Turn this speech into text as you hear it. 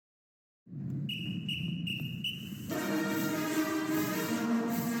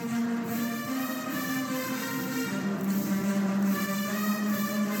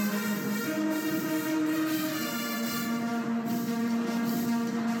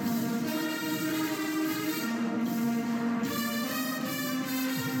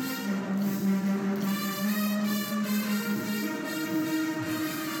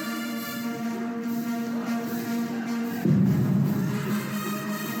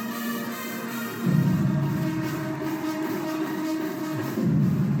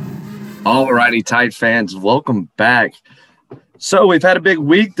All righty, Tide fans, welcome back. So we've had a big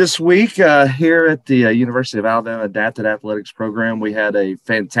week this week here at the University of Alabama Adapted Athletics Program. We had a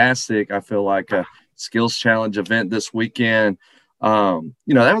fantastic, I feel like, skills challenge event this weekend. That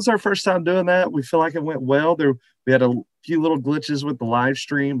was our first time doing that. We feel like it went well. We had a few little glitches with the live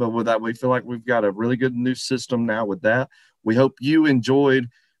stream, but with that, we feel like we've got a really good new system now with that. We hope you enjoyed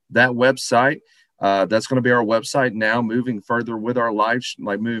that website. That's going to be our website now, moving further with our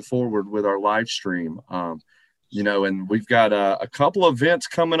moving forward with our live stream. And we've got a couple of events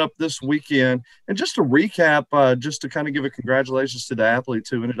coming up this weekend. And just to recap, just to kind of give a congratulations to the athletes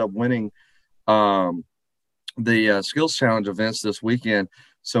who ended up winning the skills challenge events this weekend.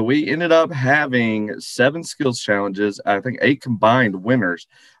 So we ended up having 7 skills challenges, I think 8 combined winners.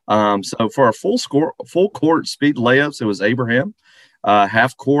 So for our full court speed layups, it was Abraham.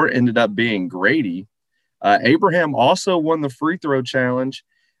 Half court ended up being Grady. Abraham also won the free throw challenge.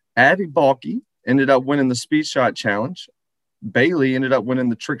 Addie Bauleke ended up winning the speed shot challenge. Bailey ended up winning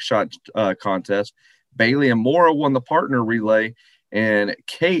the trick shot contest. Bailey and Mora won the partner relay. And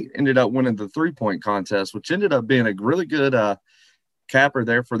Kate ended up winning the 3-point contest, which ended up being a really good capper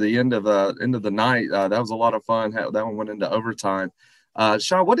there for the end of the night. That was a lot of fun. That one went into overtime.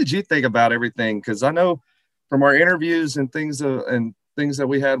 Sean, what did you think about everything? Because I know from our interviews and things that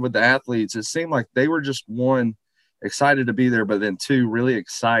we had with the athletes, it seemed like they were just, 1, excited to be there, but then 2, really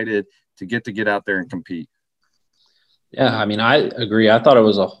excited to get out there and compete. Yeah, I mean, I agree. I thought it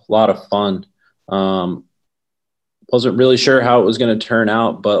was a lot of fun. Wasn't really sure how it was going to turn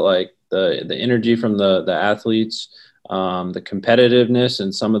out, but like the energy from the athletes, the competitiveness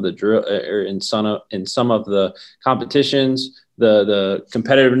in some of the drill or in some of the competitions, the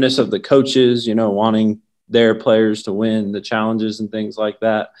competitiveness of the coaches, wanting their players to win the challenges and things like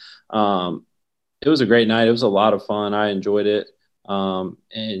that. It was a great night. It was a lot of fun. I enjoyed it.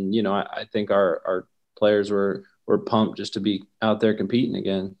 I think our players were pumped just to be out there competing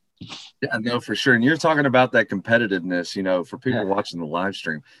again. Yeah, no, for sure. And you're talking about that competitiveness, for people watching the live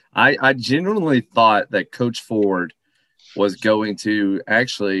stream. I genuinely thought that Coach Ford was going to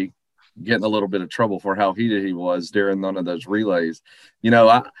actually get in a little bit of trouble for how heated he was during one of those relays.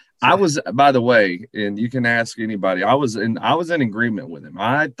 I was, by the way, and you can ask anybody, I was in agreement with him.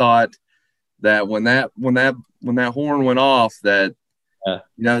 I thought that when that horn went off, that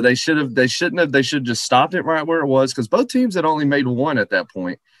they should have just stopped it right where it was, because both teams had only made 1 at that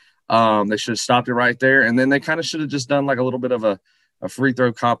point. They should have stopped it right there, and then they kind of should have just done like a little bit of a free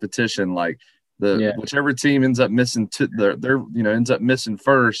throw competition, like whichever team ends up missing ends up missing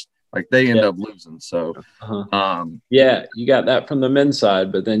first, like they end up losing. So, you got that from the men's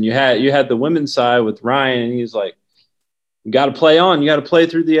side, but then you had the women's side with Ryan, and he's like, "You got to play on. You got to play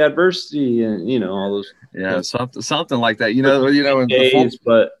through the adversity," and all those. Yeah, something like that.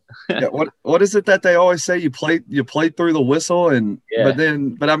 But what is it that they always say? You play through the whistle,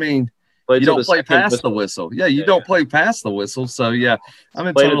 but I mean, you don't play past the whistle. Yeah, you don't play past the whistle. So yeah, I'm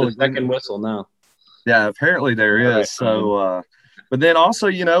in total agreement. Second whistle now. Yeah, apparently there is. Right. So, but then also,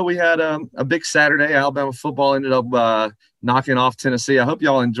 we had a big Saturday. Alabama football ended up knocking off Tennessee. I hope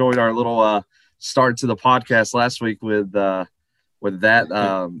y'all enjoyed our little start to the podcast last week with that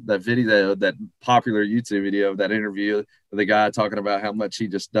video, that popular YouTube video, that interview with the guy talking about how much he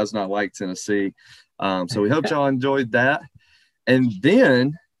just does not like Tennessee. So we hope y'all enjoyed that. And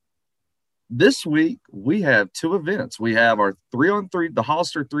then this week we have 2 events. We have our 3-on-3, the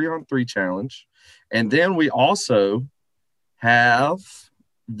Hollister 3-on-3 challenge. And then we also have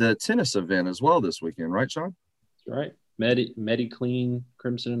the tennis event as well this weekend, right, Sean? That's right. Medi Clean,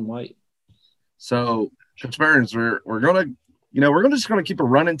 Crimson and White. So, Coach Burns, we're just gonna keep a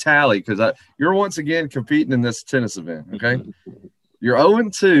running tally, because you're once again competing in this tennis event. Okay, you're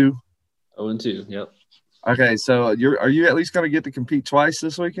 0-2. 0-2. Yep. Okay, so are you at least gonna get to compete twice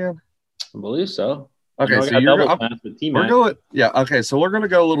this weekend? I believe so. Okay, so we're going. Yeah. Okay, so we're gonna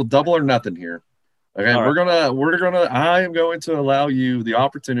go a little double or nothing here. Okay, right. I am going to allow you the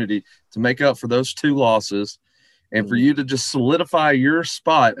opportunity to make up for those 2 losses, and for you to just solidify your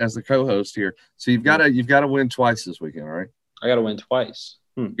spot as the co-host here. So you've got to win twice this weekend. All right. I got to win twice.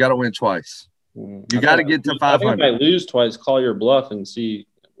 You got to win twice. You got to get to 500. I think if I lose twice, call your bluff and see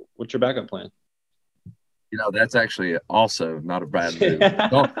what's your backup plan. That's actually also not a bad move.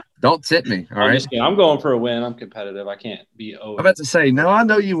 don't tip me. All right. I'm going for a win. I'm competitive. I can't be over. I'm about to say, no, I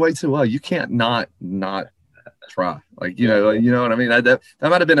know you way too well. You can't not try. Like, you know what I mean? That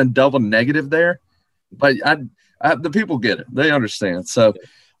might have been a double negative there, but the people get it. They understand. So,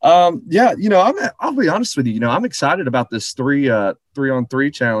 I'll be honest with you. I'm excited about this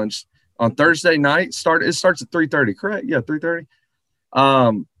 3-on-3 challenge on Thursday night. It starts at 3:30, correct? Yeah, 3:30.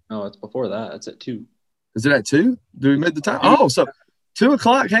 No, it's before that. It's at 2. Is it at 2? Do we mid the time? Oh, so 2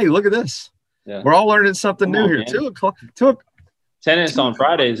 o'clock. Hey, look at this. Yeah. We're all learning something new here. Man. 2 o'clock. Tennis on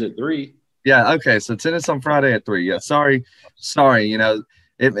Fridays at 3. Yeah. Okay. So tennis on Friday at 3. Yeah. Sorry.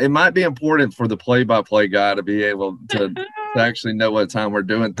 It might be important for the play-by-play guy to be able to actually know what time we're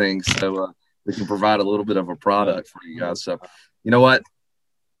doing things, so we can provide a little bit of a product for you guys. So, you know what?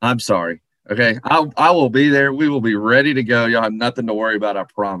 I'm sorry. Okay. I will be there. We will be ready to go. Y'all have nothing to worry about. I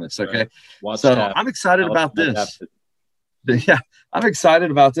promise. Okay. So I'm excited about this. Yeah. I'm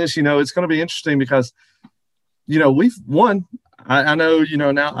excited about this. It's going to be interesting because, we've won. I know,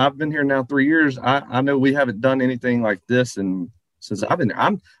 now I've been here now 3 years. I know we haven't done anything like this. And since I've been there,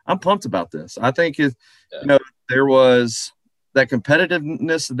 I'm pumped about this. I think there was that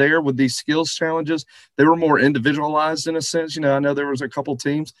competitiveness there with these skills challenges. They were more individualized in a sense. I know there was a couple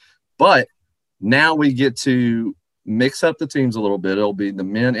teams, but now we get to mix up the teams a little bit. It'll be the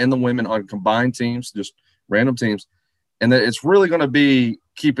men and the women on combined teams, just random teams. And then it's really going to be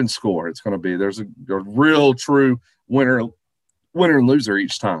keeping score. It's going to be, there's a real true winner and loser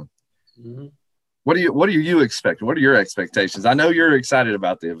each time. Mm-hmm. What are you expecting? What are your expectations? I know you're excited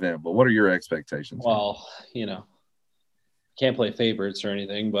about the event, but what are your expectations? Well, can't play favorites or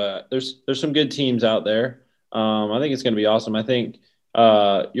anything, but there's some good teams out there. I think it's going to be awesome. I think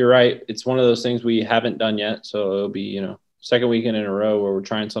you're right. It's one of those things we haven't done yet. So it'll be, second weekend in a row where we're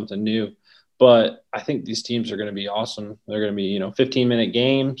trying something new. But I think these teams are going to be awesome. They're going to be, 15-minute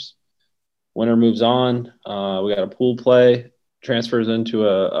games. Winner moves on. We got a pool play, transfers into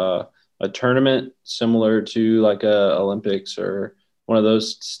a tournament similar to like a Olympics or one of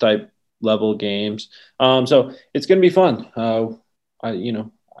those type level games. So it's going to be fun.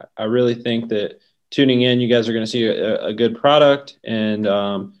 I really think that tuning in, you guys are going to see a good product, and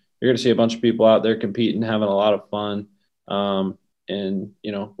you're going to see a bunch of people out there competing, having a lot of fun. And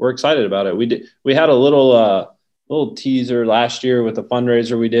we're excited about it. We had a little teaser last year with a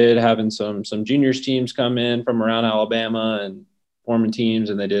fundraiser we did, having some juniors teams come in from around Alabama and forming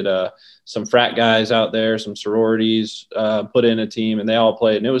teams, and they did some frat guys out there, some sororities put in a team, and they all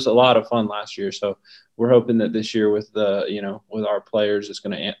played, and it was a lot of fun last year. So we're hoping that this year with with our players, it's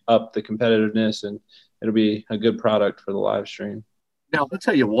going to up the competitiveness, and it'll be a good product for the live stream. Now, I'll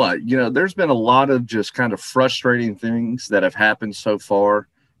tell you what, there's been a lot of just kind of frustrating things that have happened so far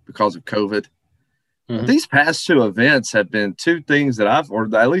because of COVID. Mm-hmm. These past 2 events have been 2 things that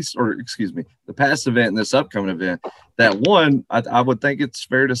the past event and this upcoming event, that one, I would think it's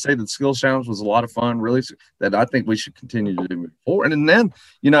fair to say that the Skills Challenge was a lot of fun, really, that I think we should continue to move forward. And then,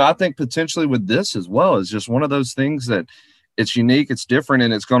 I think potentially with this as well is just one of those things that it's unique, it's different,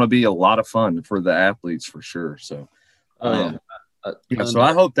 and it's going to be a lot of fun for the athletes for sure. So, so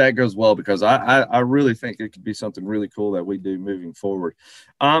I hope that goes well, because I really think it could be something really cool that we do moving forward.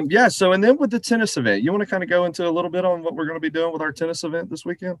 So, and then with the tennis event, you want to kind of go into a little bit on what we're going to be doing with our tennis event this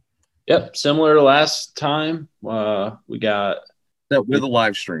weekend? Yep. Similar to last time, we got that with a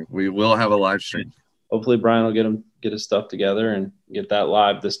live stream. We will have a live stream. Hopefully Brian will get his stuff together and get that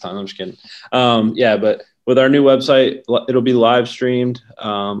live this time. I'm just kidding. But with our new website, it'll be live streamed.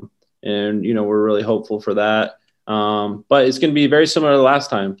 And we're really hopeful for that. But it's going to be very similar to last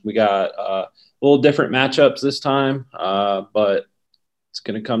time. We got a little different matchups this time, but it's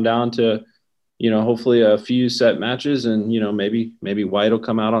going to come down to, hopefully a few set matches, and, maybe white will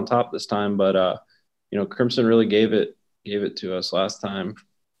come out on top this time. But, Crimson really gave it to us last time.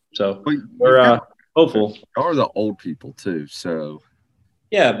 So we're hopeful. Are the old people too. So.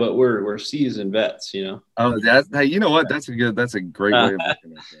 Yeah, but we're seasoned vets, Oh, hey, you know what? That's a great way of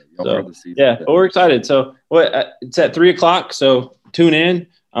looking at that. Y'all are the seasoned vets. But we're excited. So it's at 3:00. So tune in.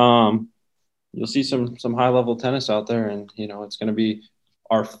 You'll see some high level tennis out there, and it's going to be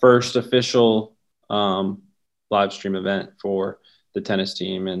our first official live stream event for the tennis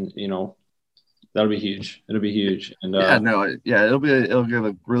team, and that'll be huge. It'll be huge. And it'll give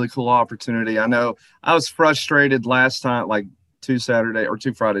a really cool opportunity. I know I was frustrated last time, like 2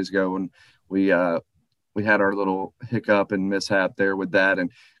 Fridays ago, when we we had our little hiccup and mishap there with that.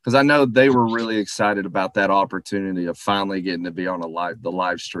 And because I know they were really excited about that opportunity of finally getting to be on the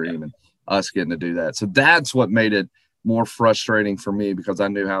live stream and us getting to do that. So that's what made it more frustrating for me, because I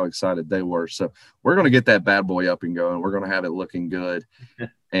knew how excited they were. So we're going to get that bad boy up and going. We're going to have it looking good.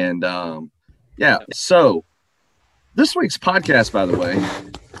 And yeah, so this week's podcast, by the way,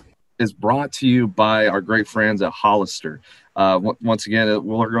 is brought to you by our great friends at Hollister. Once again,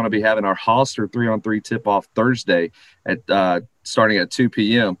 we're going to be having our Hollister 3-on-3 tip-off Thursday at starting at 2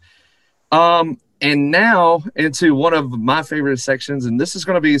 p.m. And now into one of my favorite sections, and this is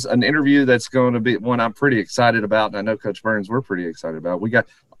going to be an interview that's going to be one I'm pretty excited about, and I know Coach Burns, we're pretty excited about. We got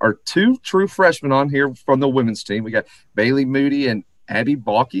our two true freshmen on here from the women's team. We got Bailey Moody and Abby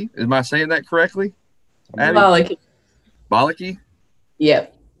Bauleke. Am I saying that correctly? Bauleke. Bauleke?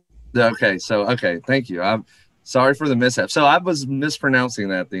 Yep. Okay, thank you. I'm sorry for the mishap. So I was mispronouncing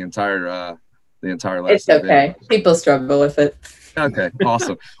that the entire last. It's okay. Event. People struggle with it. Okay,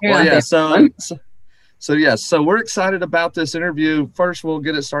 awesome. Well, yeah. So we're excited about this interview. First, we'll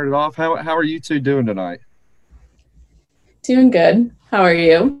get it started off. How are you two doing tonight? Doing good. How are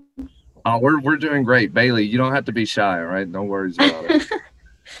you? We're doing great, Bailey. You don't have to be shy, all right? No worries about it.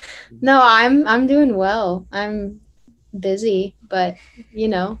 No, I'm doing well. I'm busy, but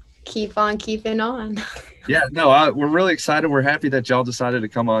keep on keeping on. Yeah, no, we're really excited. We're happy that y'all decided to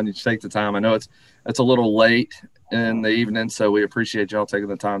come on and take the time. I know it's a little late in the evening, so we appreciate y'all taking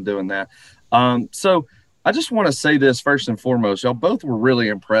the time doing that. So I just want to say this first and foremost. Y'all both were really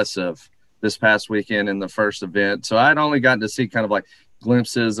impressive this past weekend in the first event. So I'd only gotten to see kind of like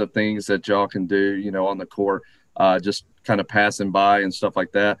glimpses of things that y'all can do, on the court, just kind of passing by and stuff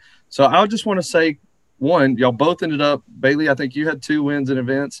like that. So I just want to say, one, y'all both ended up, Bailey, I think you had 2 wins in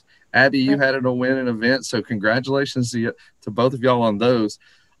events. Abby, you had a win in events. So congratulations to both of y'all on those.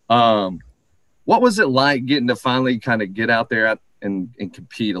 What was it like getting to finally kind of get out there and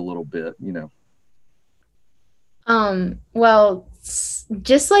compete a little bit, Well,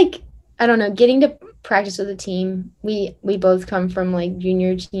 just like, I don't know, getting to practice with a team. We both come from like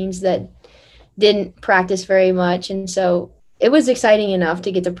junior teams that didn't practice very much. And so it was exciting enough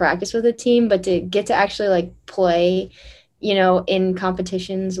to get to practice with a team, but to get to actually like play, in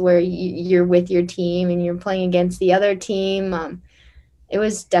competitions where you're with your team and you're playing against the other team. It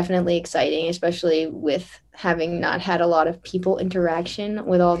was definitely exciting, especially with having not had a lot of people interaction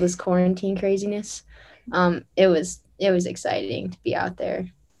with all this quarantine craziness. It was exciting to be out there.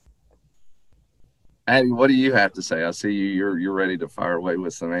 Abby, what do you have to say? I see you're ready to fire away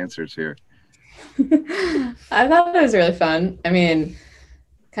with some answers here. I thought it was really fun. I mean,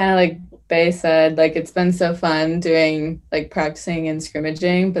 kind of like Bay said, like it's been so fun doing like practicing and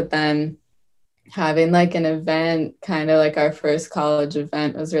scrimmaging, but then having like an event, kind of like our first college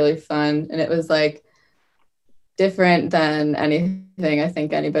event, was really fun. And it was like different than anything I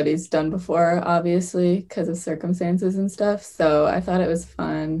think anybody's done before, obviously, because of circumstances and stuff. So I thought it was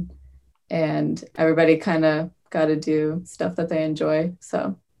fun, and everybody kind of got to do stuff that they enjoy.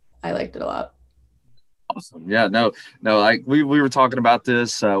 So I liked it a lot. Awesome. Yeah, no, like we were talking about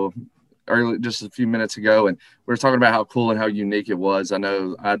this early, just a few minutes ago, and we were talking about how cool and how unique it was. I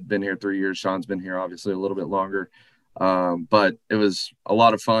know I've been here 3 years. Sean's been here obviously a little bit longer, but it was a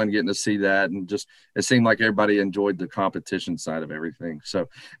lot of fun getting to see that, and just it seemed like everybody enjoyed the competition side of everything. So,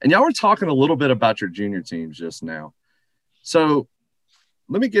 and y'all were talking a little bit about your junior teams just now. So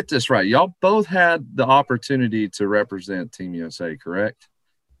let me get this right. Y'all both had the opportunity to represent Team USA, correct?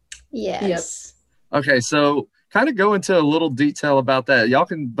 Yes. Yep. Okay, so kind of go into a little detail about that. Y'all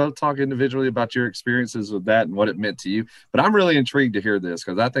can both talk individually about your experiences with that and what it meant to you. But I'm really intrigued to hear this,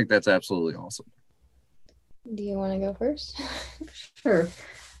 because I think that's absolutely awesome. Do you want to go first? Sure.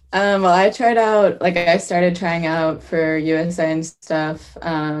 Well, I started trying out for USA and stuff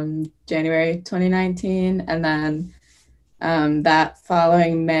January 2019. And then that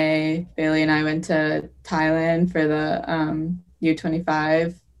following May, Bailey and I went to Thailand for the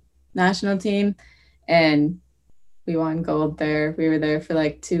U25 national team. And we won gold there. We were there for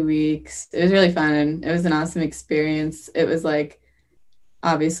like 2 weeks. It was really fun, and it was an awesome experience. It was like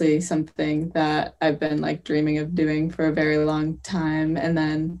obviously something that I've been like dreaming of doing for a very long time. And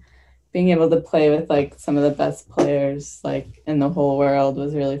then being able to play with like some of the best players like in the whole world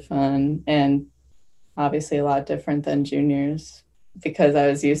was really fun, and obviously a lot different than juniors, because I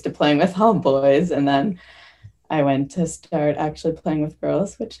was used to playing with all boys, and then I went to start actually playing with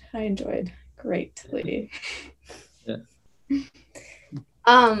girls, which I enjoyed greatly. Yeah.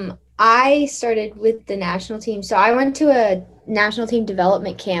 I started with the national team. So I went to a national team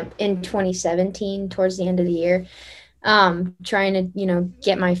development camp in 2017 towards the end of the year, trying to,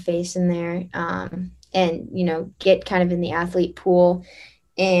 get my face in there. and, get kind of in the athlete pool.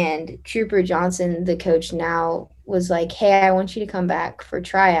 And Trooper Johnson, the coach now, was like, hey, I want you to come back for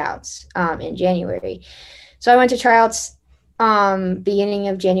tryouts in January. So I went to tryouts beginning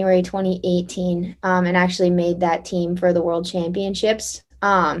of January 2018 and actually made that team for the World Championships.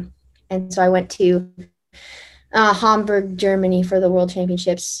 And so I went to Hamburg, Germany for the World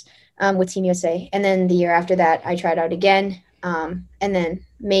Championships with Team USA. And then the year after that, I tried out again and then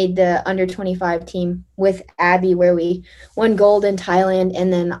made the under 25 team with Abby, where we won gold in Thailand,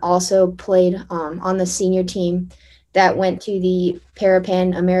 and then also played on the senior team that went to the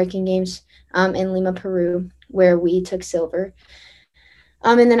Parapan American Games in Lima, Peru, where we took silver.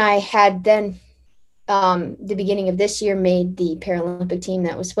 And then I had the beginning of this year made the Paralympic team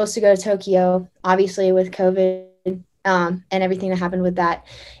that was supposed to go to Tokyo. Obviously, with COVID and everything that happened with that,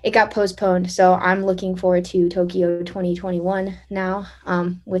 it got postponed. So I'm looking forward to Tokyo 2021 now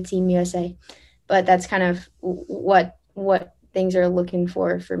with Team USA. But that's kind of what things are looking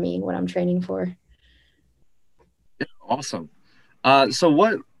for me, what I'm training for. Yeah, awesome.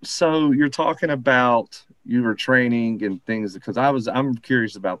 So you're talking about you were training and things, because I'm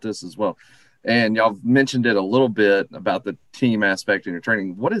curious about this as well. And y'all mentioned it a little bit about the team aspect in your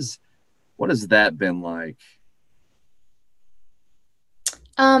training. What has that been like?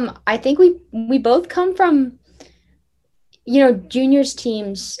 I think we both come from, juniors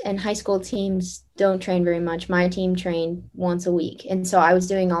teams and high school teams don't train very much. My team trained once a week. And so I was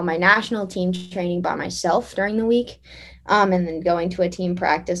doing all my national team training by myself during the week. And then going to a team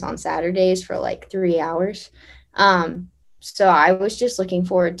practice on Saturdays for like 3 hours. So I was just looking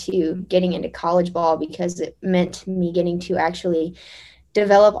forward to getting into college ball because it meant me getting to actually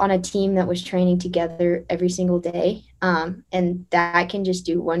develop on a team that was training together every single day. And that can just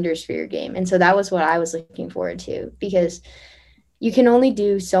do wonders for your game. And so that was what I was looking forward to, because you can only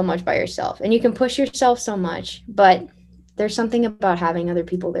do so much by yourself and you can push yourself so much, but there's something about having other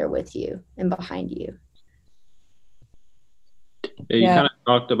people there with you and behind you. Yeah, you kind of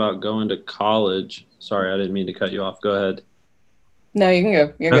talked about going to college. Sorry, I didn't mean to cut you off. Go ahead. No, you can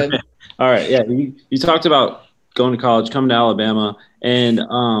go. You're good. All right. Yeah, you talked about going to college, coming to Alabama, and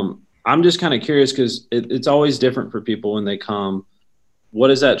I'm just kind of curious because it's always different for people when they come. What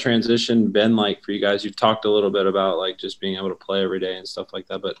has that transition been like for you guys? You've talked a little bit about like just being able to play every day and stuff like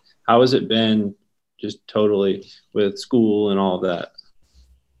that, but how has it been just totally with school and all of that?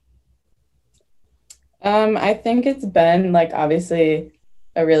 I think it's been like obviously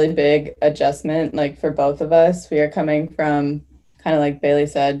a really big adjustment, like for both of us. We are coming from kind of like Bailey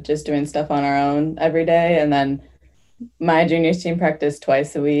said, just doing stuff on our own every day. And then my juniors team practice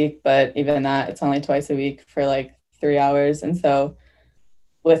twice a week, but even that, it's only twice a week for like 3 hours. And so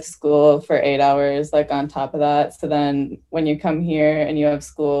with school for 8 hours, like on top of that. So then when you come here and you have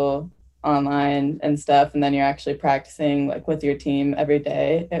school online and stuff, and then you're actually practicing like with your team every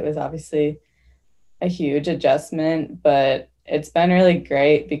day, it was obviously a huge adjustment, but it's been really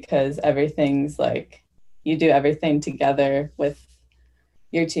great because everything's like, you do everything together with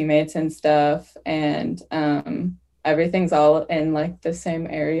your teammates and stuff. And everything's all in like the same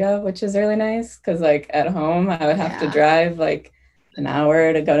area, which is really nice. Cause like at home, I would have to drive like an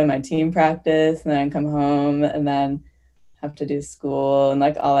hour to go to my team practice and then come home and then have to do school and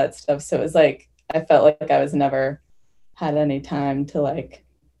like all that stuff. So it was like, I felt like I was never had any time to like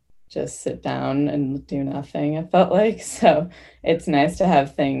just sit down and do nothing, I felt like. So it's nice to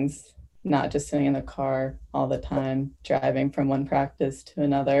have things not just sitting in the car all the time, driving from one practice to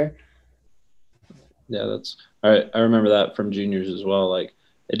another. Yeah, that's all right. I remember that from juniors as well. Like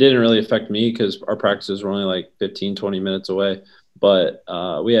it didn't really affect me because our practices were only like 15, 20 minutes away. But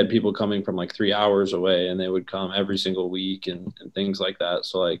we had people coming from like 3 hours away and they would come every single week and things like that.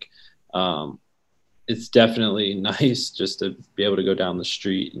 So like it's definitely nice just to be able to go down the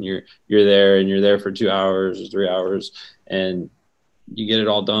street and you're there for 2 hours or 3 hours and you get it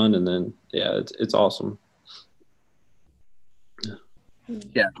all done. And then, yeah, it's awesome.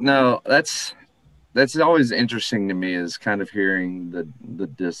 Yeah, no, that's always interesting to me, is kind of hearing the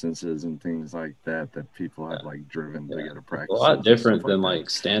distances and things like that people have like driven to get a practice. A lot different than like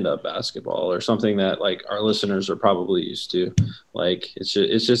stand-up basketball or something that like our listeners are probably used to. Like it's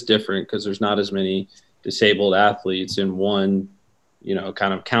just different because there's not as many disabled athletes in one,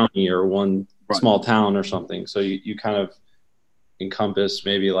 kind of county or one small town or something. So you kind of encompass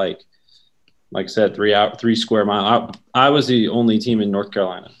maybe like I said, 3 square mile. I was the only team in North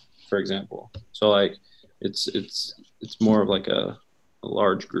Carolina, for example. So like it's more of like a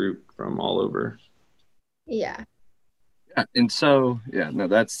large group from all over. Yeah. And so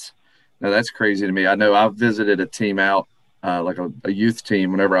that's crazy to me. I know I've visited a team out like a youth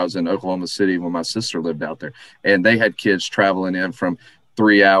team whenever I was in Oklahoma City when my sister lived out there, and they had kids traveling in from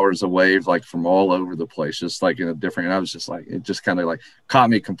 3 hours away, like from all over the place, just like in a different. And I was just like, it just kind of like caught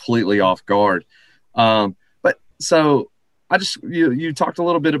me completely off guard. But so I just you talked a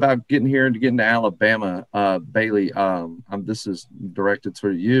little bit about getting here and getting to Alabama, Bailey. This is directed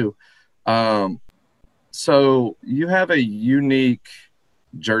to you. So you have a unique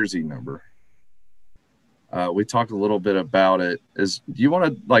jersey number. We talked a little bit about it. Do you want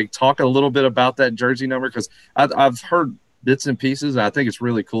to like talk a little bit about that jersey number? Because I've heard bits and pieces. And I think it's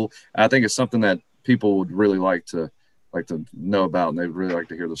really cool. I think it's something that people would really like to know about, and they'd really like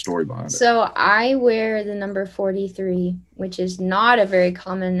to hear the story behind it. So I wear the number 43, which is not a very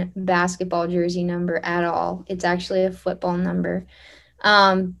common basketball jersey number at all. It's actually a football number,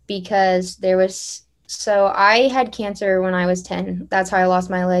 because so I had cancer when I was 10. That's how I lost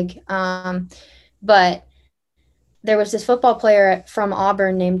my leg. But there was this football player from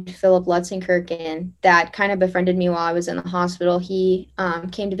Auburn named Philip Lutzenkirchen that kind of befriended me while I was in the hospital. He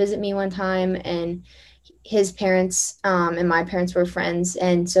came to visit me one time, and his parents and my parents were friends.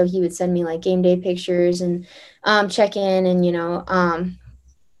 And so he would send me like game day pictures and check in, and,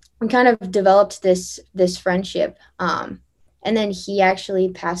 we kind of developed this friendship. And then he actually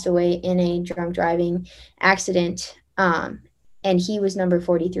passed away in a drunk driving accident. And he was number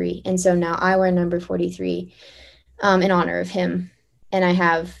 43. And so now I wear number 43 in honor of him. And I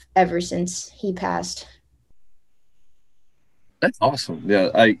have ever since he passed. That's awesome.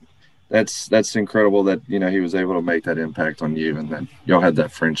 Yeah. That's incredible that, he was able to make that impact on you, and that y'all had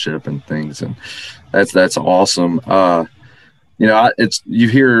that friendship and things. And that's awesome. It's, you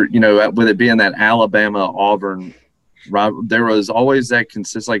hear, with it being that Alabama Auburn, there was always that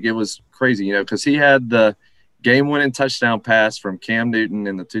like, it was crazy, because he had the game-winning touchdown pass from Cam Newton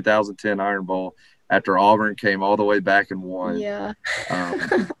in the 2010 Iron Bowl after Auburn came all the way back and won. Yeah.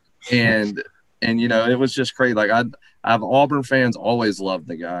 And it was just crazy. Like I've Auburn fans always loved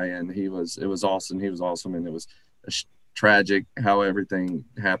the guy, and it was awesome. He was awesome, and it was tragic how everything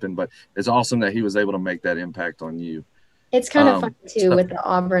happened, but it's awesome that he was able to make that impact on you. It's kind of fun too, with the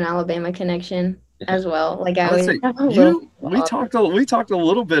Auburn Alabama connection as well. Like we talked a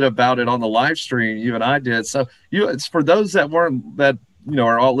little bit about it on the live stream, you and I did. So it's for those that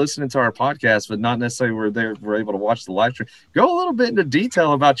are all listening to our podcast, but not necessarily were able to watch the live stream. Go a little bit into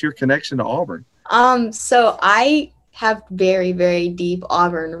detail about your connection to Auburn. So I have very, very deep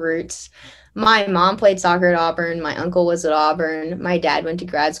Auburn roots. My mom played soccer at Auburn. My uncle was at Auburn. My dad went to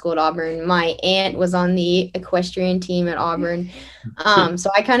grad school at Auburn. My aunt was on the equestrian team at Auburn. So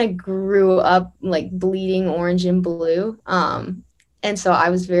I kind of grew up like bleeding orange and blue. And so I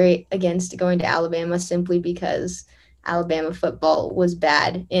was very against going to Alabama simply because Alabama football was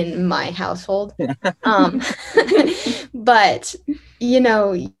bad in my household. But,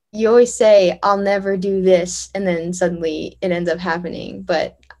 you always say, I'll never do this, and then suddenly it ends up happening.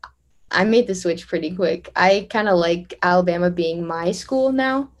 But I made the switch pretty quick. I kind of like Alabama being my school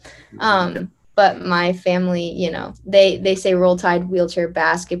now. But my family, they say Roll Tide wheelchair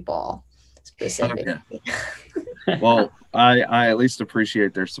basketball specifically. Okay. Well, I at least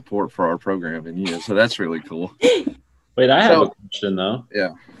appreciate their support for our program and you, so that's really cool. Wait, I have a question though.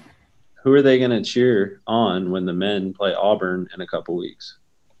 Yeah. Who are they going to cheer on when the men play Auburn in a couple weeks?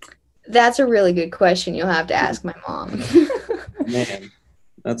 That's a really good question. You'll have to ask my mom. Man,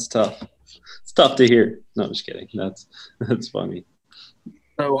 that's tough. It's tough to hear. No, I'm just kidding. That's funny.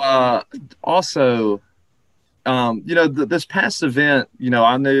 So also, this past event,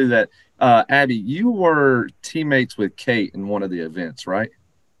 I knew that Abby, you were teammates with Kate in one of the events, right?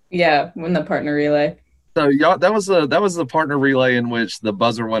 Yeah, when the partner relay. So y'all, that was the partner relay in which the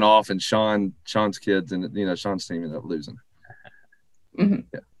buzzer went off and Sean's kids and Sean's team ended up losing.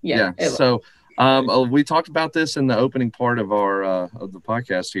 Mm-hmm. Yeah. So we talked about this in the opening part of our of the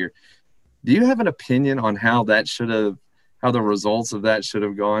podcast here. Do you have an opinion on how the results of that should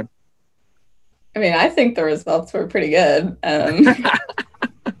have gone? I mean, I think the results were pretty good.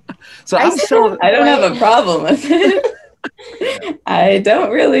 So I don't have a problem with it. I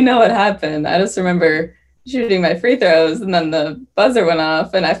don't really know what happened. I just remember shooting my free throws and then the buzzer went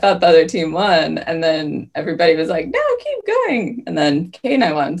off and I thought the other team won. And then everybody was like, no, keep going. And then Kate and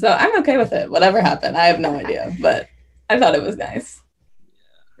I won. So I'm okay with it. Whatever happened, I have no idea, but I thought it was nice.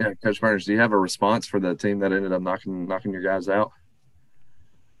 Yeah, Coach Burns, do you have a response for the team that ended up knocking your guys out?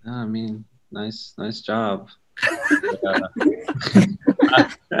 I mean, nice job.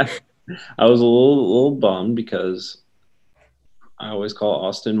 I was a little bummed because I always call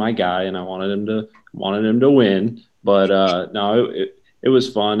Austin my guy, and I wanted him to win. But no, it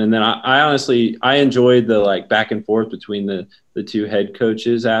was fun. And then I honestly, I enjoyed the like back and forth between the two head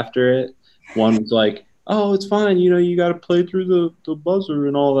coaches after it. One was like, oh, it's fine. You got to play through the buzzer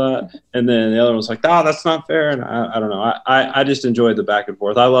and all that. And then the other was like, oh, that's not fair. And I don't know. I just enjoyed the back and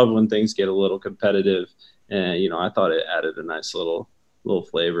forth. I love when things get a little competitive. And, I thought it added a nice little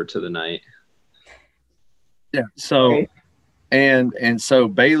flavor to the night. Yeah. So, and so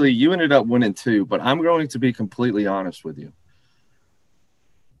Bailey, you ended up winning 2, but I'm going to be completely honest with you.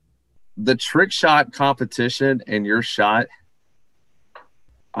 The trick shot competition and your shot,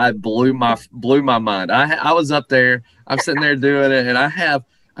 I blew my mind. I was up there. I'm sitting there doing it, and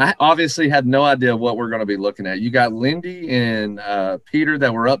I obviously had no idea what we're going to be looking at. You got Lindy and Peter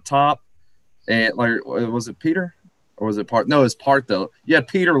that were up top, and like, was it Peter or was it Part? No, it's Part though. You had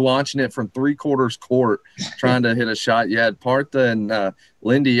Peter launching it from 3/4 court, trying to hit a shot. You had Partha and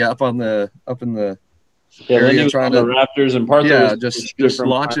Lindy up in the Lindy was on the Raptors, and Partha was just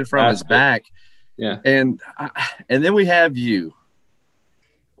launching from his back. Yeah, and then we have you.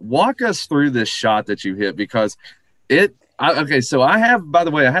 Walk us through this shot that you hit, because so I have, by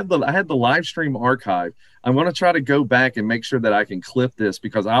the way, I had the live stream archive. I'm going to try to go back and make sure that I can clip this,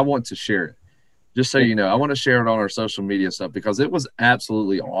 because I want to share it. Just so you know, I want to share it on our social media stuff, because it was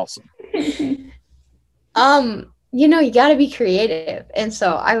absolutely awesome. You got to be creative. And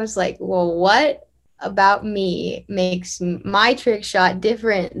so I was like, well, what about me makes my trick shot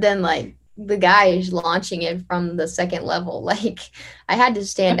different than like the guys launching it from the second level? Like, I had to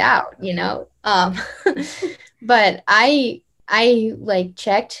stand out, but I like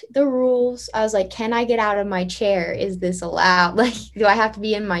checked the rules. I was like, can I get out of my chair? Is this allowed? Like, do I have to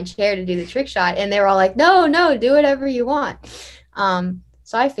be in my chair to do the trick shot? And they were all like, no, do whatever you want.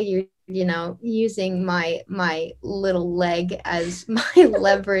 So I figured, using my little leg as my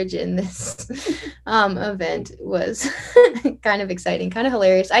leverage in this event was kind of exciting, kind of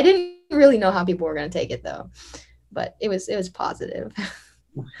hilarious. I didn't really know how people were going to take it though, but it was positive.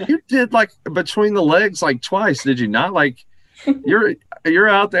 You did like between the legs like twice, did you not? Like you're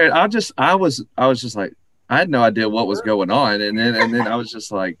out there. I was just like, I had no idea what was going on, and then I was just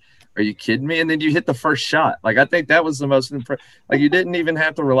like, are you kidding me? And then you hit the first shot. Like, I think that was the most impressive. Like, you didn't even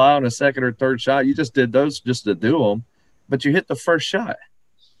have to rely on a second or third shot. You just did those just to do them, but you hit the first shot.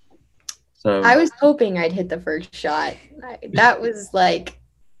 So I was hoping I'd hit the first shot. That was like,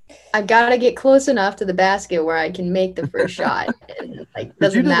 I gotta get close enough to the basket where I can make the first shot. And, like,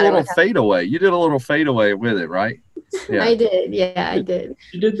 doesn't you did matter. A little fadeaway. You did a little fadeaway with it, right? Yeah. I did. Yeah, I did.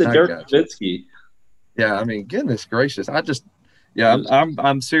 You did the Dirk Nowitzki. Yeah, I mean, goodness gracious.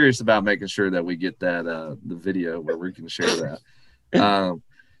 I'm serious about making sure that we get that the video where we can share that.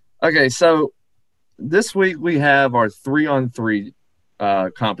 Okay, so this week we have our 3-on-3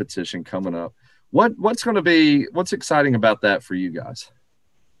 competition coming up. What's exciting about that for you guys?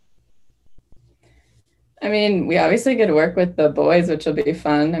 I mean, we obviously get to work with the boys, which will be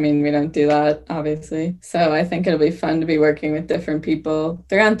fun. I mean, we don't do that, obviously. So I think it'll be fun to be working with different people.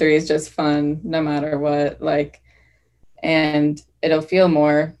 3-on-3 is just fun, no matter what. And it'll feel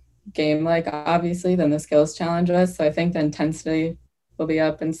more game-like, obviously, than the skills challenge was. So I think the intensity will be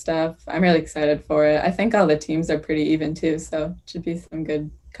up and stuff. I'm really excited for it. I think all the teams are pretty even, too. So it should be some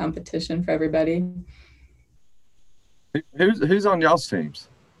good competition for everybody. Who's on y'all's teams?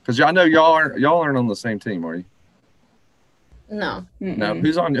 Because I know y'all aren't on the same team, are you? No. No.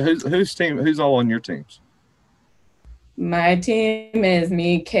 Who's team? Who's all on your teams? My team is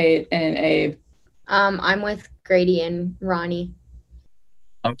me, Kate, and Abe. I'm with Grady and Ronnie.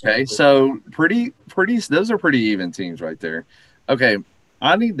 Okay, so pretty. Those are pretty even teams right there. Okay,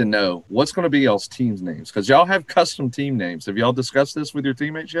 I need to know what's going to be y'all's teams' names, because y'all have custom team names. Have y'all discussed this with your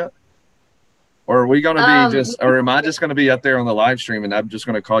teammates yet? Or are we going to be or am I just going to be up there on the live stream and I'm just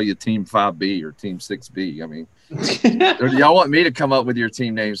going to call you Team 5B or Team 6B? I mean, do y'all want me to come up with your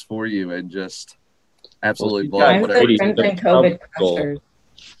team names for you and just absolutely blow up whatever? Mine's the Crimson COVID Crushers.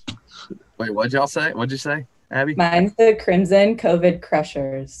 Wait, what'd y'all say? What'd you say, Abby? Mine's the Crimson COVID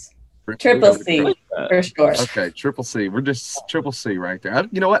Crushers. Triple C for sure. Okay, Triple C. We're just Triple C right there.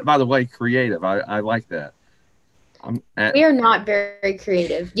 You know what? By the way, creative. I like that. We are not very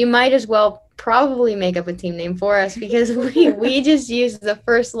creative. You might as well probably make up a team name for us, because we just use the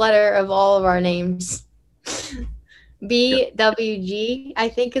first letter of all of our names. BWG, I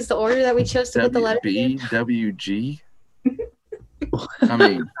think, is the order that we chose to put the letter in. BWG? I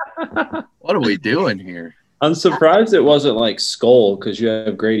mean, what are we doing here? I'm surprised it wasn't like Skull, because you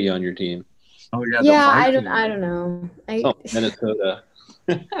have Grady on your team. Oh yeah. Yeah, I don't know. Minnesota.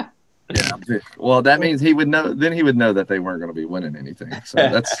 Yeah. Well, that means he would know. Then he would know that they weren't going to be winning anything. So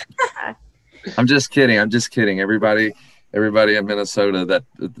that's. I'm just kidding. Everybody, Everybody in Minnesota that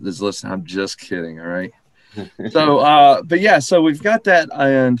is listening, I'm just kidding. All right. So, but yeah, so we've got that.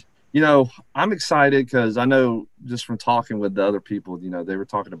 And, I'm excited because I know just from talking with the other people, they were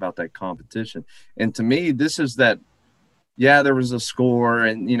talking about that competition. And to me, this is that, yeah, there was a score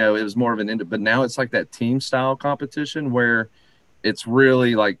and, it was more of an end, but now it's like that team style competition where it's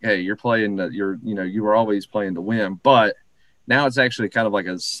really like, hey, you're playing, you were always playing to win, but now it's actually kind of like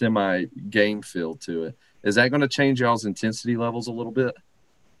a semi game feel to it. Is that going to change y'all's intensity levels a little bit?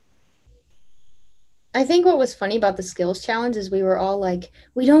 I think what was funny about the skills challenge is we were all like,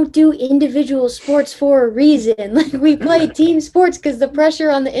 we don't do individual sports for a reason. Like we play team sports because the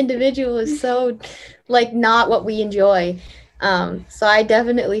pressure on the individual is so like not what we enjoy. So I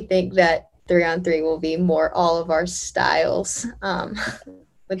definitely think that 3-on-3 will be more all of our styles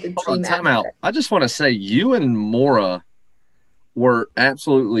with the team. Time out. I just want to say you and Mora were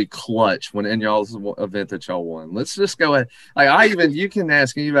absolutely clutch when in y'all's event that y'all won. Let's just go ahead. Like you can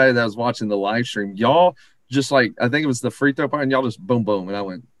ask anybody that was watching the live stream. Y'all just like, I think it was the free throw part, and y'all just boom, boom. And I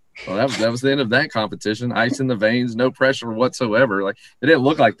went, well, that was the end of that competition. Ice in the veins, no pressure whatsoever. Like it didn't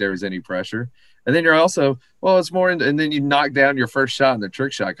look like there was any pressure. And then you're also, well, it's more, and then you knock down your first shot in the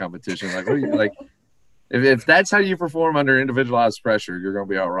trick shot competition. Like, what are you like? If that's how you perform under individualized pressure, you're going to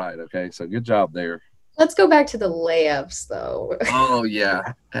be all right. Okay, so good job there. Let's go back to the layups, though. Oh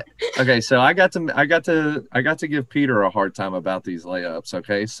yeah. Okay, so I got to give Peter a hard time about these layups.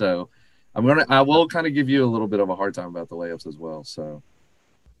 Okay, so I will kind of give you a little bit of a hard time about the layups as well. So,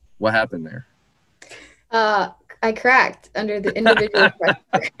 what happened there? I cracked under the individual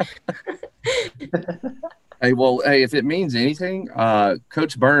pressure. Hey, if it means anything,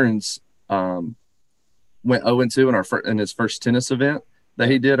 Coach Burns went 0-2 in his first tennis event that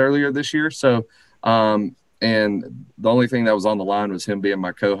he did earlier this year. So. And the only thing that was on the line was him being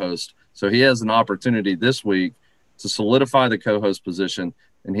my co-host. So he has an opportunity this week to solidify the co-host position,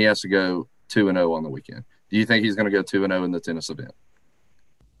 and he has to go 2-0 on the weekend. Do you think he's going to go 2-0 in the tennis event?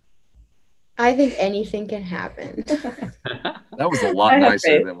 I think anything can happen. That was a lot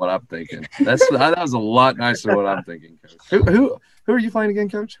nicer than what I'm thinking. That was a lot nicer than what I'm thinking, Coach. Who are you playing again,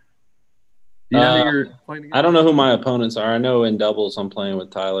 Coach? Do you know who you're playing again? I don't know who my opponents are. I know in doubles I'm playing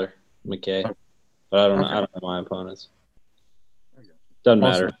with Tyler McKay. Okay. But I don't know my opponents. Doesn't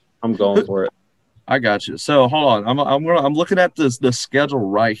matter. I'm going for it. I got you. So hold on. I'm looking at the schedule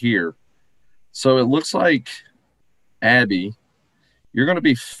right here. So it looks like Abby, you're going to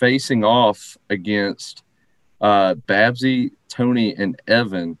be facing off against Babsy, Tony, and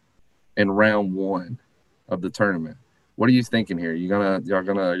Evan in round 1 of the tournament. What are you thinking here? Y'all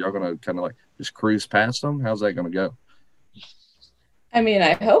gonna kind of like just cruise past them? How's that going to go? I mean,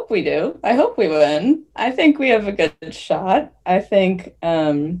 I hope we do. I hope we win. I think we have a good shot. I think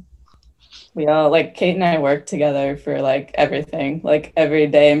we all, like, Kate and I work together for, like, everything. Like, every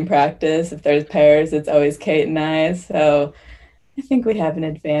day in practice, if there's pairs, it's always Kate and I. So I think we have an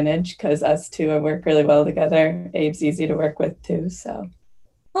advantage because us two work really well together. Abe's easy to work with, too. So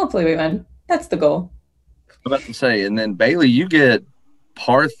hopefully we win. That's the goal. I'm about to say, and then, Bailey, you get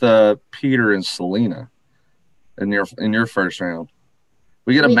Partha, Peter, and Selena in your first round.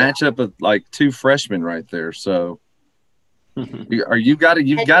 We get a matchup of like 2 freshmen right there. So, you've got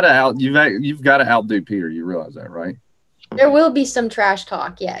to outdo Peter. You realize that, right? There will be some trash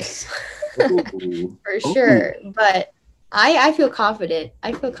talk, yes, for sure. But I feel confident.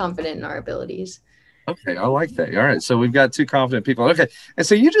 I feel confident in our abilities. Okay, I like that. All right, so we've got 2 confident people. Okay, and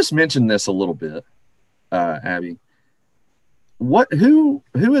so you just mentioned this a little bit, Abby. Who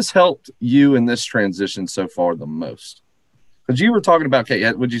has helped you in this transition so far the most? Because you were talking about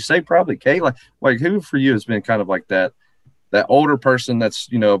Kate. Would you say probably Kate? Like who for you has been kind of like that older person that's,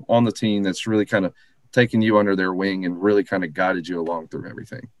 on the team that's really kind of taken you under their wing and really kind of guided you along through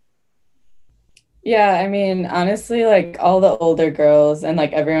everything? Yeah, I mean, honestly, like all the older girls and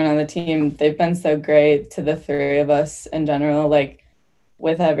like everyone on the team, they've been so great to the 3 of us in general. Like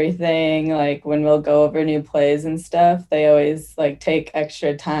with everything, like when we'll go over new plays and stuff, they always like take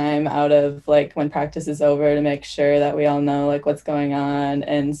extra time out of like when practice is over to make sure that we all know like what's going on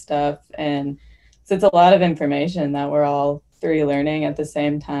and stuff. And so it's a lot of information that we're all 3 learning at the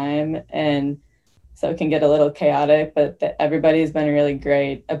same time. And so it can get a little chaotic, but everybody's been really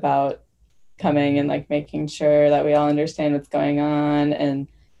great about coming and like making sure that we all understand what's going on. And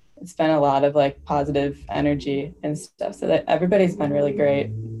it's been a lot of like positive energy and stuff. So that everybody's been really great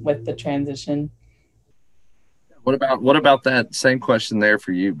with the transition. What about that same question there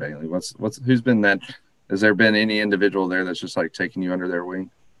for you, Bailey? Who's been that? Has there been any individual there that's just like taking you under their wing?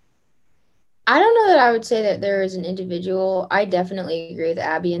 I don't know that I would say that there is an individual. I definitely agree with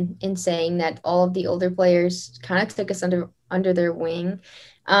Abby in saying that all of the older players kind of took us under their wing.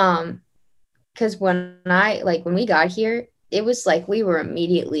 Because when we got here, it was like we were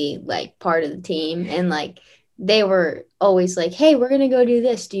immediately like part of the team, and like they were always like, "Hey, we're gonna go do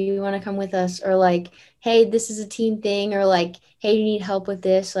this. Do you want to come with us?" Or like, "Hey, this is a team thing," or like, "Hey, you need help with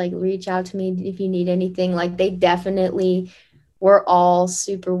this? Like, reach out to me if you need anything." Like they definitely were all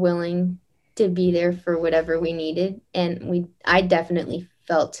super willing to be there for whatever we needed, and I definitely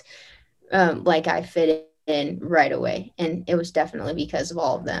felt like I fit in right away, and it was definitely because of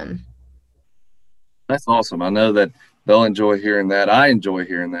all of them. That's awesome. I know that they'll enjoy hearing that. I enjoy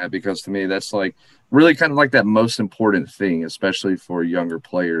hearing that because to me, that's like really kind of like that most important thing, especially for younger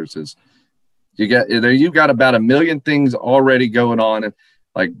players, is you've got about a million things already going on, and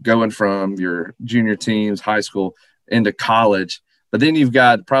like going from your junior teams, high school into college. But then you've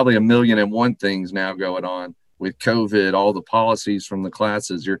got probably a million and one things now going on with COVID, all the policies from the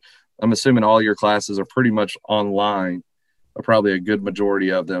classes. I'm assuming all your classes are pretty much online, or probably a good majority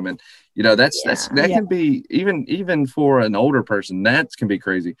of them. And that Yeah. can be even for an older person, that can be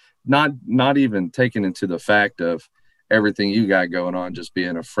crazy. Not even taking into the fact of everything you got going on, just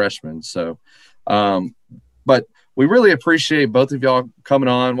being a freshman. So, but we really appreciate both of y'all coming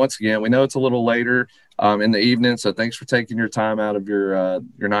on once again. We know it's a little later in the evening, so thanks for taking your time out of your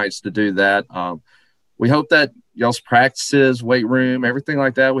nights to do that. We hope that y'all's practices, weight room, everything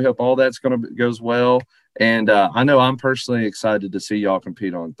like that, we hope all that's going to goes well. And I know I'm personally excited to see y'all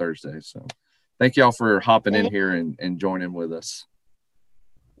compete on Thursday. So thank y'all for hopping in here and joining with us.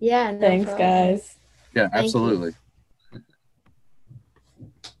 Yeah. No Thanks, problem. guys. Yeah, Thank absolutely.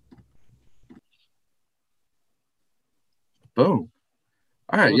 Boom.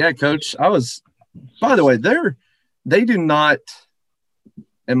 All right. Yeah, Coach. By the way, they do not,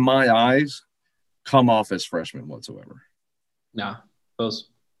 in my eyes, come off as freshmen whatsoever. Nah, those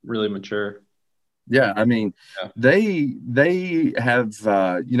really mature. Yeah, I mean, Yeah. they have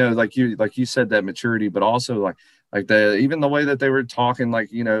like you said, that maturity, but also like even the way that they were talking, like,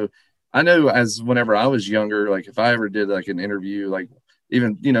 I know as whenever I was younger, like if I ever did like an interview, like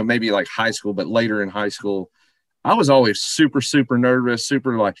even maybe like high school, but later in high school, I was always super, super nervous,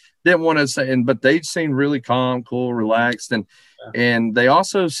 super like didn't want to say, but they seemed really calm, cool, relaxed, and they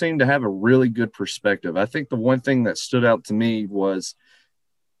also seemed to have a really good perspective. I think the one thing that stood out to me was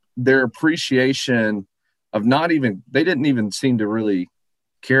their appreciation of they didn't even seem to really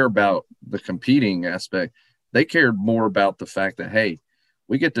care about the competing aspect. They cared more about the fact that, hey,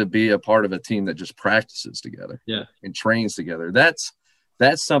 we get to be a part of a team that just practices together, and trains together. That's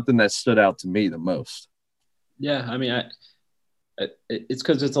something that stood out to me the most. Yeah, I mean, it's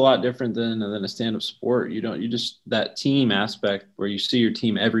because it's a lot different than a stand-up sport. You just that team aspect where you see your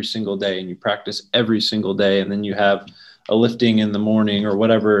team every single day and you practice every single day, and then you have a lifting in the morning or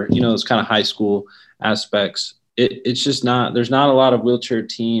whatever, those kind of high school aspects. It's just there's not a lot of wheelchair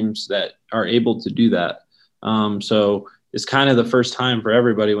teams that are able to do that. So it's kind of the first time for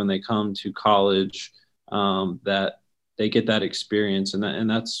everybody when they come to college that they get that experience, and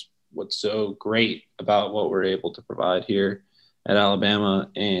that's what's so great about what we're able to provide here at Alabama.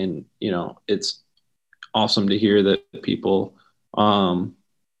 And it's awesome to hear that people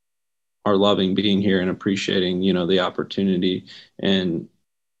are loving being here and appreciating the opportunity. And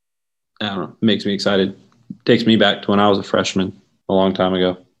I don't know, it makes me excited. Takes me back to when I was a freshman a long time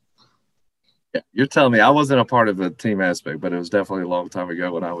ago. Yeah, you're telling me I wasn't a part of the team aspect, but it was definitely a long time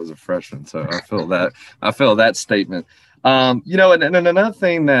ago when I was a freshman. So I feel that statement. And another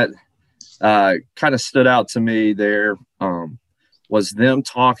thing that kind of stood out to me there was them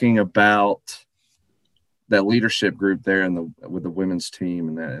talking about that leadership group there with the women's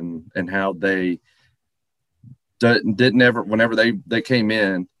team, and how they didn't ever, whenever they came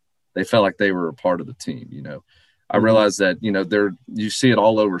in, they felt like they were a part of the team. I realize that, you see it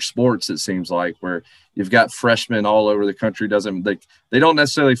all over sports, it seems like, where you've got freshmen all over the country. They don't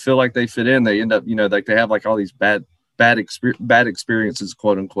necessarily feel like they fit in. They end up, like they have like all these bad experiences,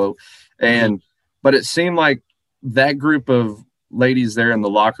 quote unquote. But it seemed like that group of ladies there in the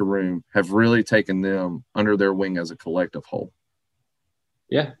locker room have really taken them under their wing as a collective whole.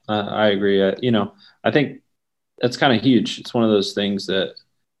 Yeah, I agree. I think that's kind of huge. It's one of those things that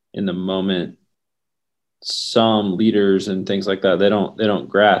in the moment, some leaders and things like that, they don't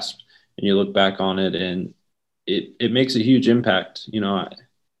grasp, and you look back on it and it makes a huge impact.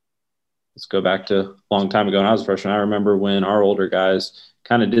 Let's go back to a long time ago when I was a freshman. I remember when our older guys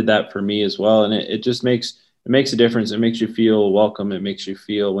kind of did that for me as well. And it just makes a difference. It makes you feel welcome. It makes you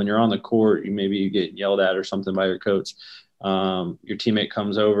feel when you're on the court, you get yelled at or something by your coach. Your teammate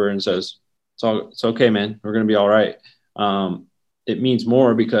comes over and says it's okay, man. We're going to be all right. It means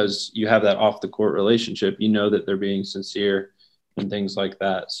more because you have that off the court relationship. You know that they're being sincere and things like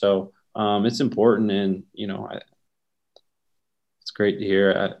that. So it's important, and it's great to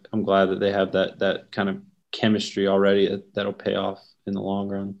hear. I'm glad that they have that kind of chemistry already that'll pay off in the long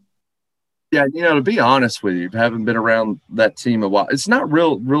run. Yeah, to be honest with you, having been around that team a while, it's not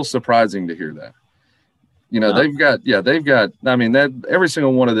real surprising to hear that. No. They've got, I mean, that every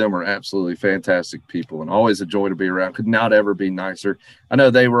single one of them are absolutely fantastic people and always a joy to be around. Could not ever be nicer. I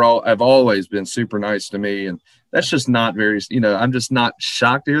know have always been super nice to me, and that's just not very, I'm just not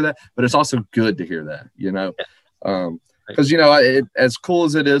shocked to hear that, but it's also good to hear that, because, as cool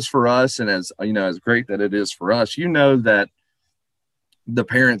as it is for us and as great that it is for us, that the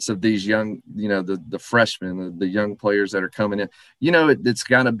parents of these young, the freshmen, the young players that are coming in, it's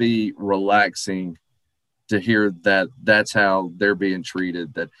got to be relaxing to hear that that's how they're being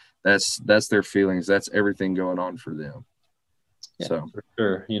treated, that's their feelings, that's everything going on for them. Yeah, so for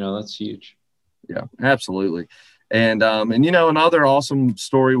sure, that's huge. Yeah, absolutely. And another awesome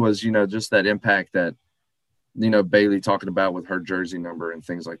story was, just that impact that, Bailey talking about with her jersey number and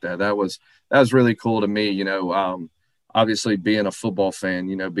things like that. That was really cool to me, obviously being a football fan,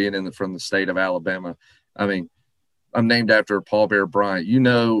 being from the state of Alabama. I mean, I'm named after Paul Bear Bryant. You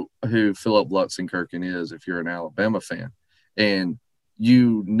know who Philip Luxenkirchen is if you're an Alabama fan. And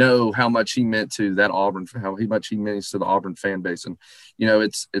you know how much he meant to that Auburn, how much he means to the Auburn fan base. And,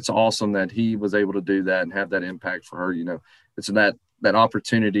 it's awesome that he was able to do that and have that impact for her. It's that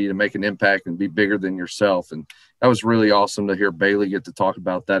opportunity to make an impact and be bigger than yourself. And that was really awesome to hear Bailey get to talk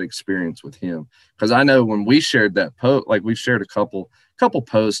about that experience with him. Because I know when we shared that post, like we've shared a couple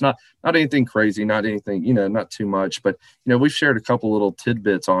posts, not anything crazy, not anything, not too much, but, we've shared a couple little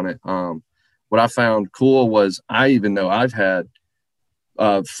tidbits on it. What I found cool was I even know I've had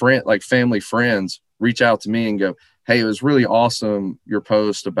family friends reach out to me and go, hey, it was really awesome, your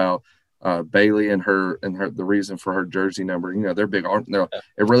post about Bailey and her the reason for her jersey number. They're big. It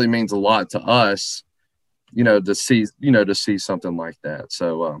really means a lot to us, to see something like that.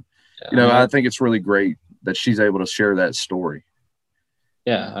 So, I think it's really great that she's able to share that story.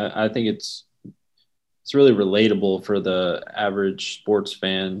 Yeah, I think it's really relatable for the average sports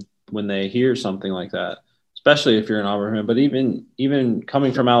fan when they hear something like that, especially if you're an Auburn fan. But even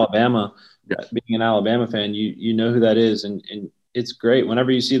coming from Alabama, being an Alabama fan, you know who that is, and it's great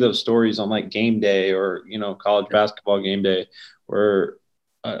whenever you see those stories on like game day or college basketball game day where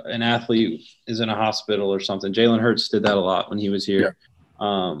an athlete is in a hospital or something. Jalen Hurts did that a lot when he was here.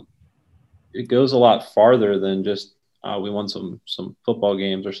 Yeah. It goes a lot farther than just we won some football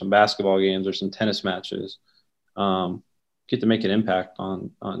games or some basketball games or some tennis matches. Get to make an impact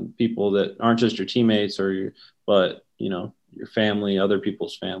on people that aren't just your teammates but your family, other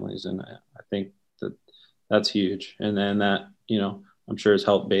people's families, and I think that's huge. And then that I'm sure has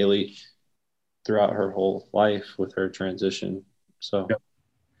helped Bailey throughout her whole life with her transition. So.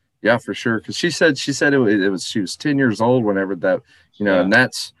 Yeah, for sure. Because she said it was she was 10 years old whenever that and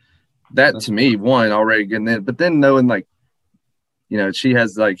that's to me one already getting in, but then knowing she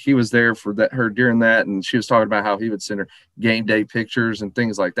has he was there for her during that, and she was talking about how he would send her game day pictures and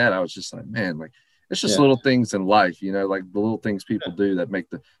things like that. I was just like, man, it's just little things in life, the little things people do that make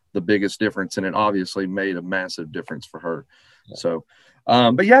the biggest difference, and it obviously made a massive difference for her. Yeah. So,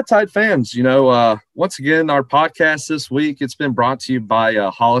 but yeah, Tide fans, once again, our podcast this week, it's been brought to you by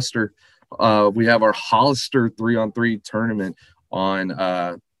Hollister. We have our Hollister 3-on-3 tournament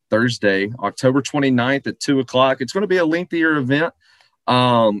on Thursday, October 29th at 2:00. It's going to be a lengthier event.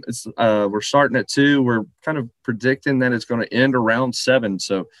 We're starting at 2:00. We're kind of predicting that it's going to end around 7:00.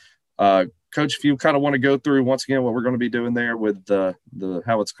 So, Coach, if you kind of want to go through once again what we're going to be doing there with the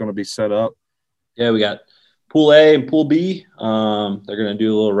how it's going to be set up. Yeah, we got Pool A and Pool B. They're going to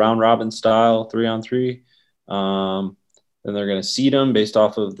do a little round robin style 3-on-3. Then they're going to seed them based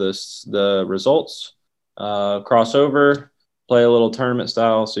off of the results. Crossover, play a little tournament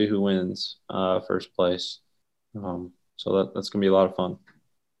style, see who wins first place. So that's going to be a lot of fun.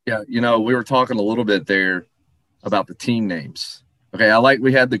 Yeah, we were talking a little bit there about the team names. Okay,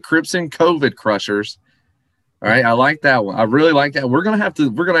 we had the Crimson COVID Crushers. All right, I like that one. I really like that. We're gonna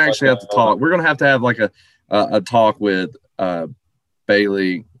actually have to talk. We're gonna have to have like a talk with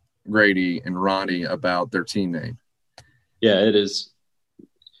Bailey, Grady, and Ronnie about their team name. Yeah, it is.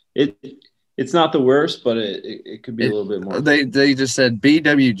 It's not the worst, but it could be a little bit more. They just said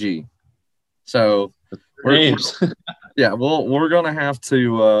BWG. So names. Yeah, well, we're gonna have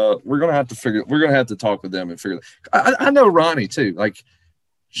to talk with them and figure. I know Ronnie too.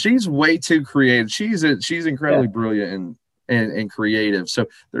 She's way too creative. She's incredibly brilliant and creative. So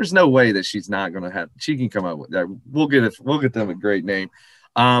there's no way that she's not going to have, she can come up with that. We'll get them a great name.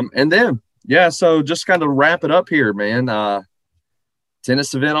 And then, yeah, so just kind of wrap it up here, man.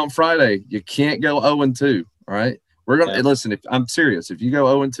 Tennis event on Friday. You can't go 0-2. All right. We're going to listen. If I'm serious, if you go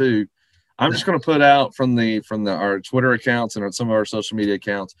 0-2, I'm just going to put out from our Twitter accounts and some of our social media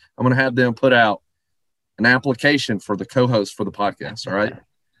accounts, I'm going to have them put out an application for the co-host for the podcast. All right.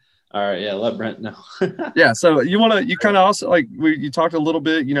 All right. Yeah. Let Brent know. Yeah. So you kind of also you talked a little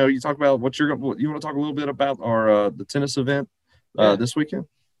bit, you talk about you want to talk a little bit about our, the tennis event this weekend.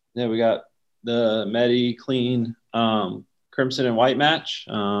 Yeah. We got the Moody Clean, Crimson and White match.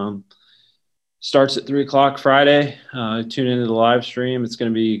 Starts at 3:00 Friday. Tune into the live stream. It's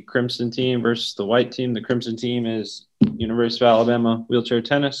going to be Crimson team versus the White team. The Crimson team is University of Alabama wheelchair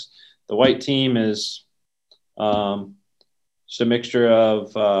tennis. The White team is just a mixture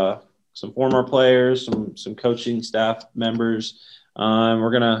of some former players, some coaching staff members. We're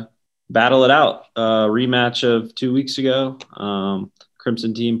going to battle it out. Rematch of 2 weeks ago.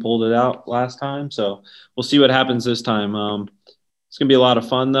 Crimson team pulled it out last time. So we'll see what happens this time. It's going to be a lot of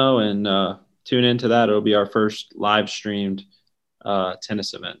fun, though, and tune into that. It'll be our first live streamed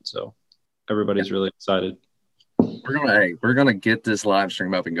tennis event. So everybody's really excited. We're gonna get this live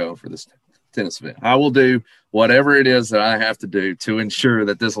stream up and going for this tennis event. I will do whatever it is that I have to do to ensure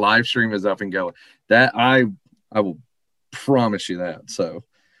that this live stream is up and going. That I will promise you that. So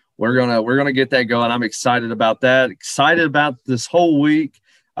we're gonna get that going. I'm excited about that. Excited about this whole week.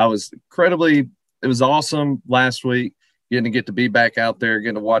 It was awesome last week. Get to be back out there,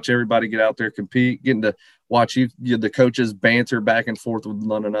 getting to watch everybody get out there, compete, getting to watch the coaches banter back and forth with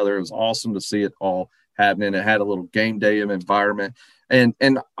one another. It was awesome to see it all happening. It had a little game day environment. And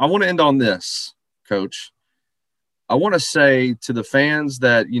I want to end on this, Coach. I want to say to the fans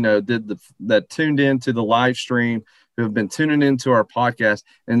that, that tuned in to the live stream, who have been tuning into our podcast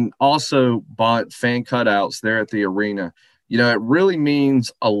and also bought fan cutouts there at the arena. It really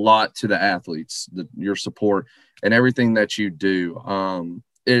means a lot to the athletes, your support and everything that you do.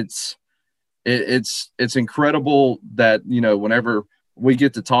 It's incredible that, whenever we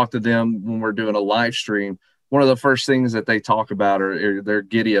get to talk to them when we're doing a live stream, one of the first things that they talk about or they're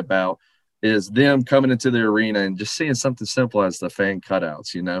giddy about is them coming into the arena and just seeing something simple as the fan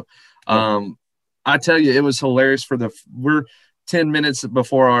cutouts, I tell you, it was hilarious we're 10 minutes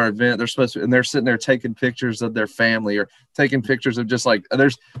before our event. They're supposed to, and they're sitting there taking pictures of their family or taking pictures of just like,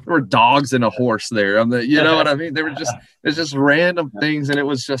 there were dogs and a horse there. You know what I mean? It's just random things. And it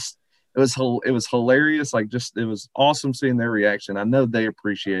was hilarious. It was awesome seeing their reaction. I know they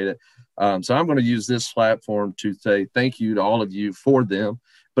appreciate it. So I'm going to use this platform to say thank you to all of you for them,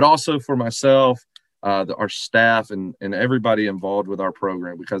 but also for myself, our staff and everybody involved with our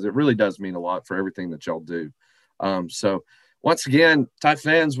program, because it really does mean a lot for everything that y'all do. So once again, Tide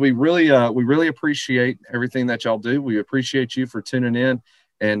fans, we really appreciate everything that y'all do. We appreciate you for tuning in,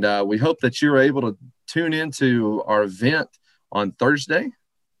 and we hope that you're able to tune into our event on Thursday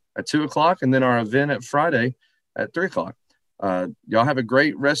at 2:00, and then our event at Friday at 3:00. Y'all have a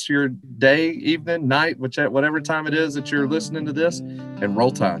great rest of your day, evening, night, whatever time it is that you're listening to this, and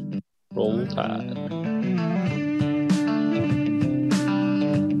roll Tide. Roll Tide.